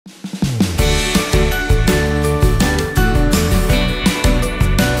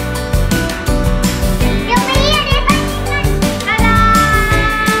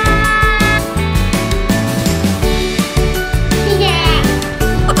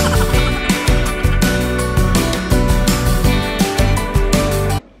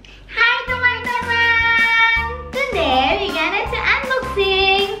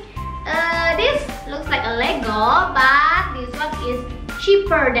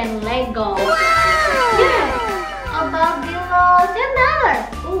than Lego. Wow. Yes. About below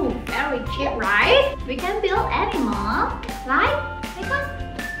 $10. Ooh, very cheap, right? We can build animal like one.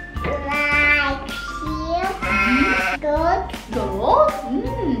 Like sheep, goat,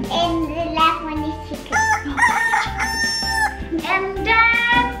 and the last one is chicken. And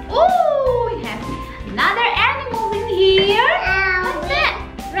then, ooh, we have another animal in here. What's that?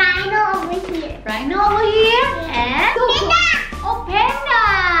 Rhino over here. Rhino over here. And Panda. oh, panda.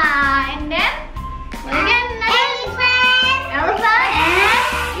 And then, what again? Elephant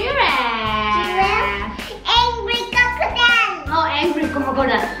and giraffe. Angry crocodile. Oh, angry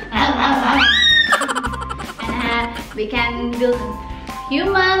crocodile. And we can build a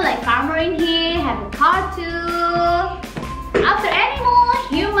human like farmer in here. Have a car too. After animal,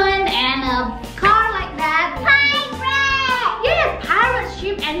 human, and a car like that. Pirate. Yes, pirate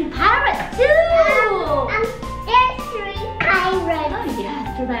ship and pirate too. There's 3 pirates. Oh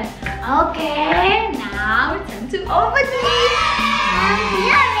yeah, too bad. Okay, now it's time to open it. You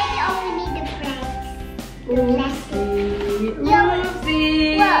already opened the friends.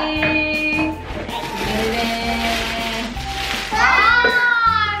 Oopsie.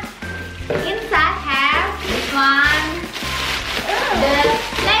 Inside have this one, the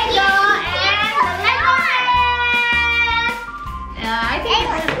Lego and the Lego set. I think I'm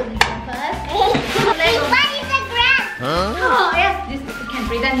gonna put this one first. This one is a grass. Oh yes, this can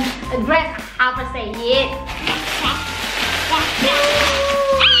present a great Harper say it.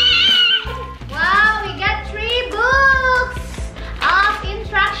 Wow, we got 3 books of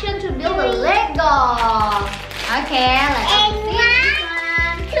instruction to build a Lego. Okay, let's see this one.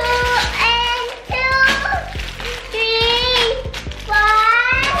 1, 2, and 2, 3, 4,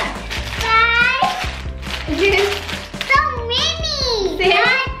 5. So many. 6,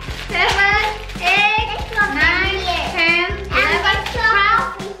 7, 8, 9, 10, 11,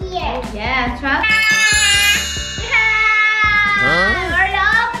 12. Here. Yeah, 12. Hurry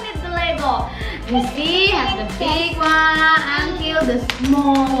up with the Lego. You see, have the big one until the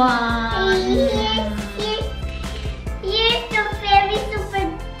small one. Here's the very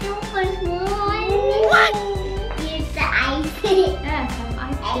super small. What? Here's the ice. Yeah, some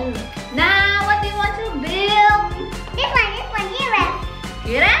ice too. Now, what do you want to build? This one, giraffe.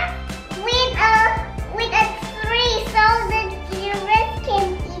 Giraffe? With a tree, so the giraffe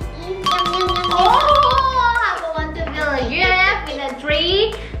can eat. Oh, I want to build a giraffe with a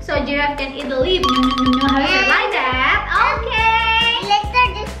tree, so giraffe can eat the leaf. How is it like that? Okay. Later,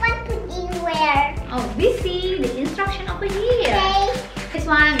 this one put in where? Oh, we see the instruction over here. Okay. This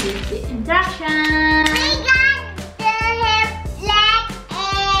one is the instruction. We got the black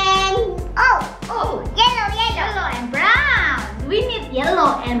and yellow. Yellow and brown. We need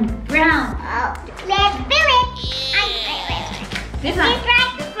yellow and brown. Let's build it. This one.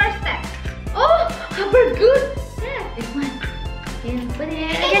 right. The first step. Oh, Harper, good. Yeah, this one. Again, put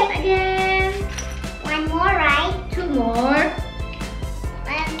it again. One more, right? 2 more.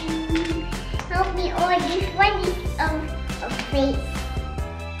 Help me. Oh, this one is a face.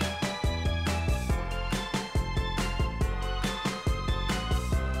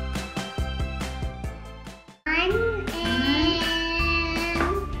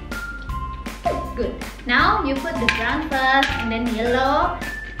 Good. Now you put the brown first and then yellow.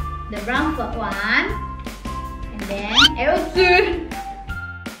 The brown first one. And then everything.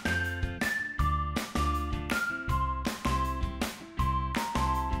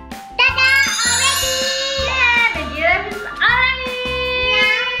 Ta-da! Already! Yeah, the giraffe is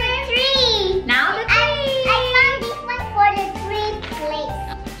already. Now the tree. I found this one for the tree place.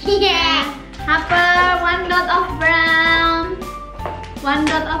 Yeah. Harper, 1 dot of brown. 1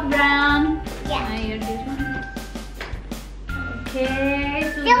 dot of brown. Yeah. Now you're this one. Okay.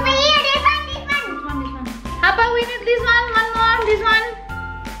 Over here, this one. This one. Harper, we need this one. 1 more. This one.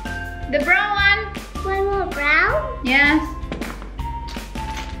 The brown one. One more brown. Yes.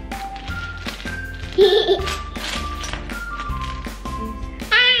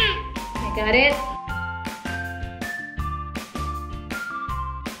 I got it.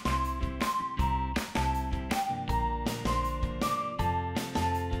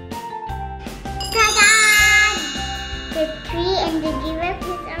 Ta-da! The tree and the giraffe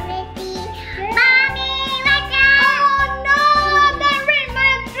is already. Mommy, watch out! Oh no! Don't read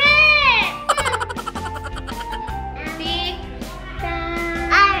my dress! See?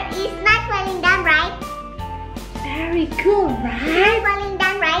 It's not falling down, right? Very cool, It's right? not falling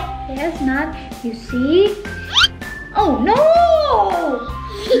down, right? Yes, not. You see? Oh no!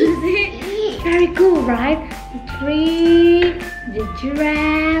 You see? Very cool, right? The tree, the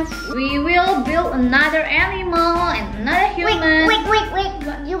giraffe. We will build another animal and another human. Wait.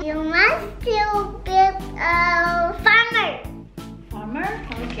 You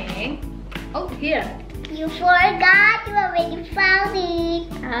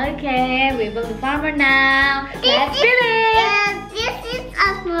farmer now. Let's build it. This is a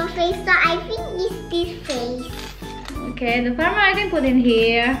small face, so I think it's this face. Okay, the farmer I can put in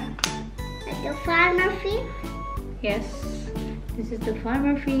here. The farmer feet. Yes, this is the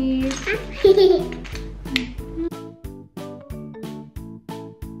farmer feet.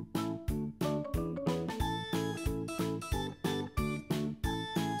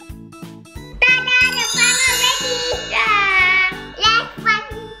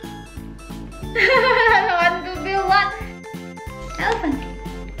 Want to build what? Elephant.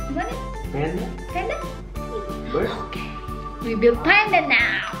 You want it? Panda? Panda? Bird? Okay. We build panda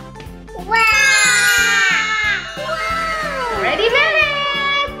now. Wow! Ready, build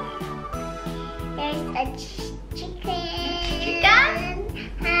it! There's a chicken. Chicken.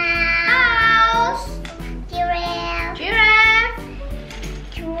 House. Giraffe. Giraffe.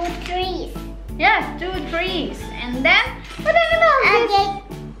 2 trees. Yes, 2 trees. And then, what animal A is this? gate.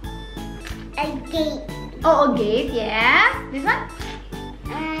 A gate. Oh, a gate, yeah. This one?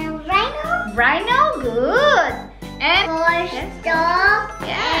 Rhino. Rhino, good. And Horse. yes. Dog.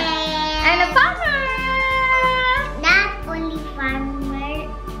 Yeah. And a farmer. Not only farmer.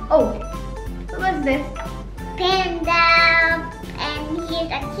 Oh, what's this? Panda. And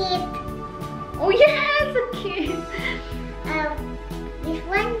here's a kid. Oh, yes, a kid. This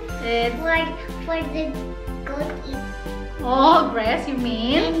one It's for the goat eat. oh, grass, you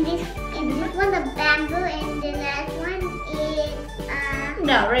mean? And this one a bamboo, and the last one is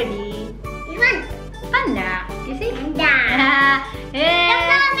No, ready. this one. Panda. You see? Panda.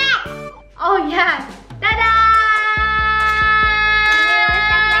 Yeah. Oh, yeah. Ta-da!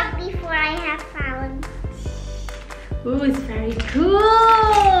 Like before I have found. Ooh, it's very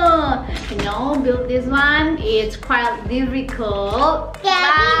cool. You know, build this one. It's quite difficult.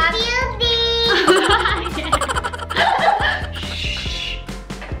 Can we build this?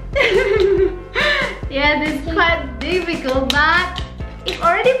 Yeah, this is quite difficult, but if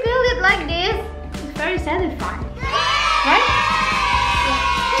already build it like this, it's very satisfying, right?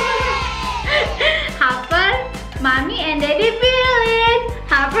 Harper, mommy and daddy build it.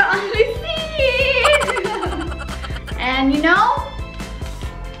 Harper only see it. And you know,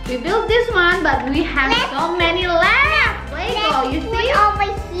 we built this one, but we have so many left. Lego, you see?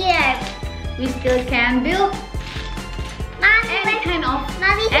 Over here. We still can build any kind of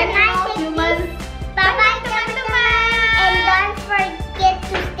animal, human. Bye-bye, teman-teman. And don't forget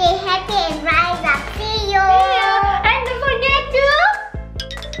to stay happy and rise up. See you. And don't forget to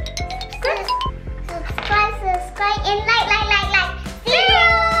subscribe, and like. See you.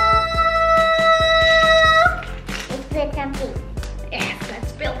 Let's build something. yes,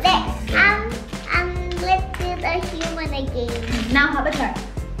 let's build. Let's build a human again. Now have a turn.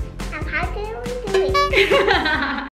 How do we do it?